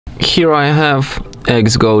Here I have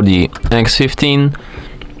XGODY X15,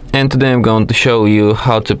 and today I'm going to show you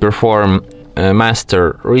how to perform a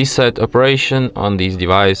master reset operation on this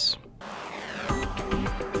device.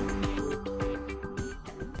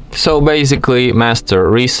 So basically, master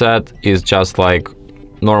reset is just like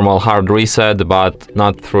normal hard reset, but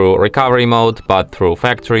not through recovery mode, but through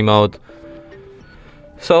factory mode.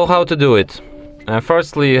 So how to do it?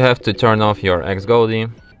 Firstly, you have to turn off your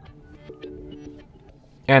XGODY,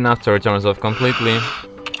 and after it turns off completely,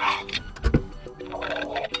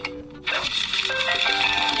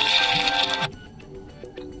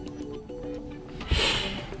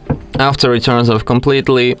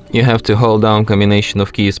 you have to hold down combination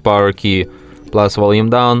of keys, power key plus volume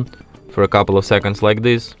down for a couple of seconds like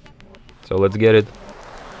this. So let's get it.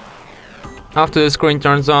 After the screen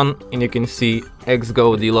turns on and you can see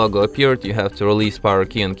XGODY logo appeared, you have to release power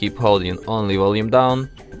key and keep holding only volume down.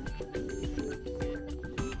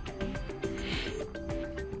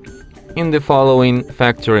 In the following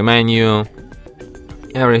factory menu,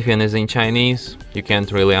 everything is in Chinese. You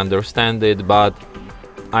can't really understand it, but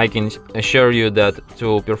I can assure you that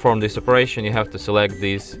to perform this operation you have to select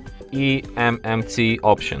this EMMT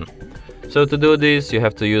option. So to do this you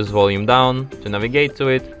have to use volume down to navigate to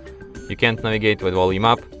it. You can't navigate with volume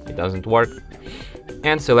up, it doesn't work.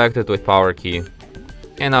 And select it with power key.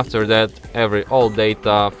 And after that all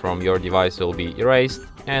data from your device will be erased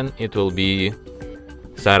and it will be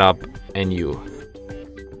set up anew.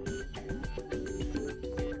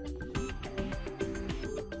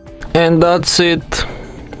 And that's it.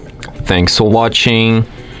 Thanks for watching.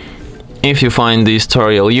 If you find this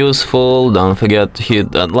tutorial useful, don't forget to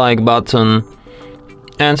hit that like button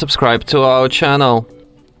and subscribe to our channel.